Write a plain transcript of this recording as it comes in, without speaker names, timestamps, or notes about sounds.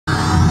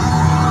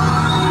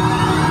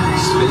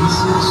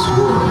basic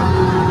swirl.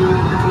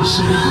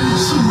 谁会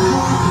信吗？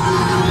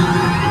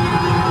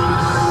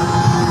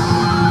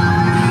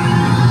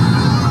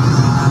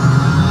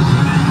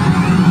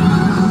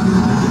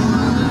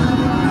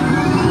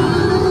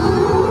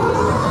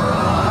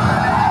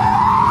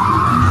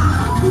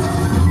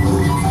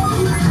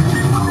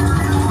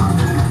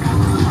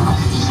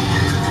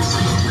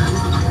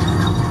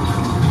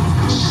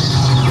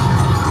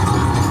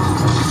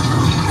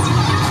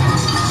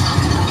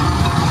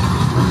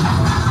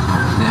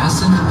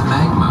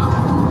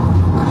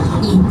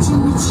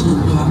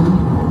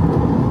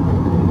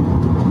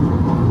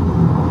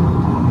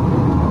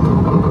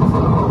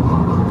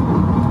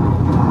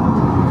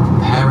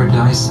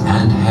 Paradise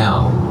and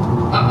Hell.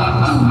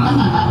 地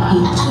狱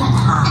与天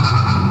堂。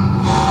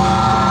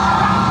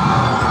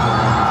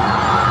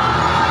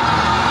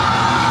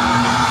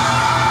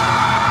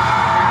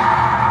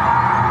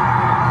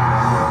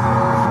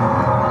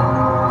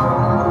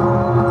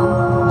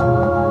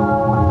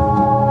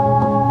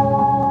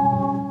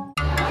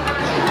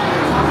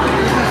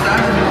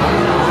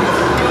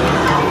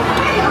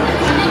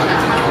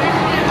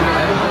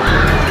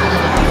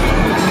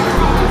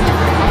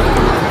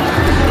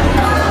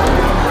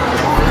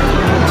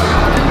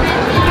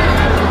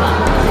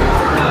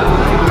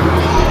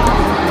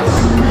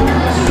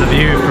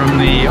 From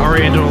the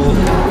Oriental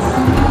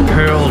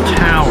Pearl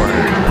Tower.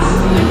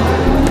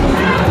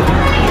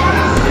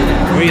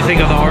 What do you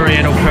think of the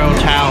Oriental Pearl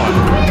Tower?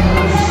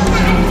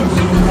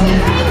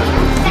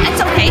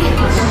 It's okay.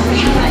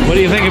 What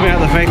do you think about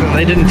the fact that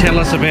they didn't tell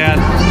us about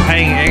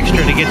paying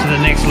extra to get to the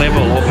next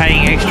level or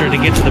paying extra to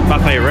get to the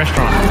buffet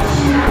restaurant?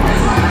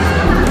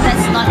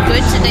 That's not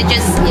good. They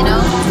just, you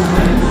know,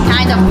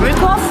 kind of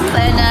rip off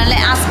and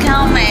let us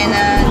come and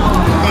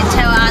they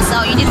tell us,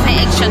 oh, you need to pay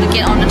extra to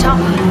get on the top.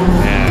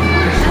 Yeah.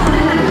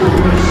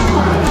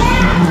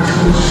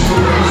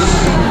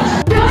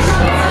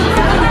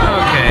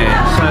 Okay,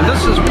 so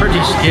this is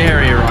pretty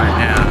scary right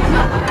now.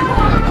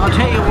 I'll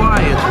tell you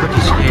why it's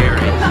pretty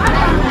scary.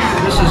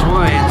 This is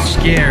why it's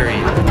scary.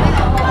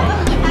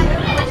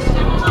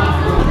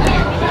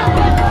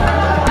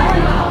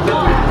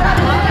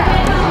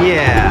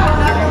 Yeah,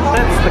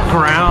 that's the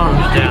ground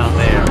down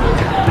there.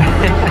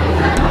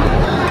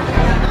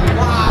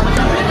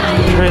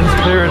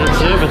 Transparent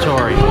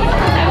observatory.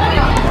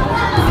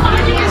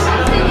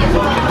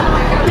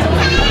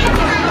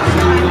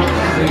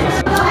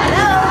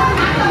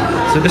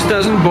 So this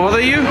doesn't bother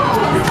you?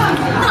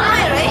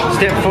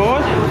 Step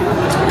forward.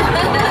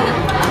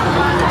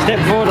 Step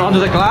forward onto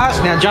the glass.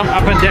 Now jump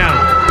up and down.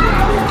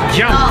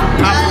 Jump up.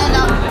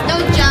 No.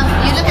 Don't jump.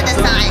 You look at the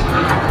side.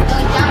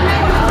 Don't jump.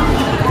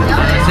 No.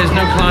 It says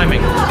no climbing.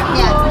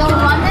 Yeah, no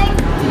running.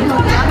 No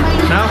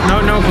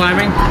jumping. No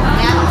climbing.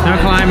 Yeah. No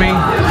climbing.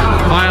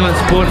 Violent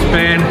sports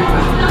ban.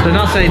 Did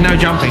not say no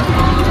jumping.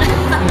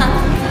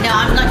 No,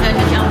 I'm not going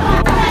to jump.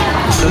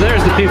 So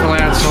there's the people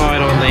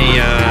outside on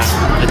the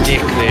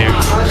deck there,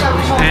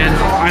 and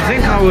I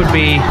think I would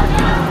be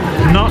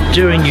not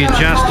doing you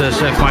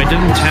justice if I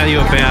didn't tell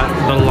you about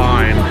the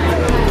line.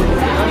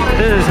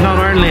 There's not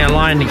only a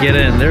line to get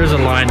in, there's a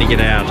line to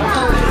get out.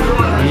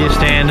 You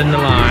stand in the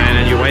line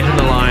and you wait in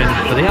the line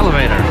for the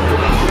elevator.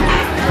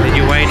 Then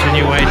you wait and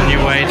you wait and you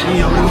wait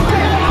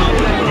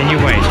and you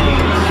wait.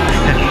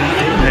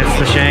 That's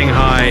the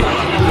Shanghai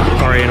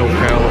Oriental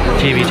Pearl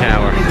TV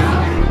Tower.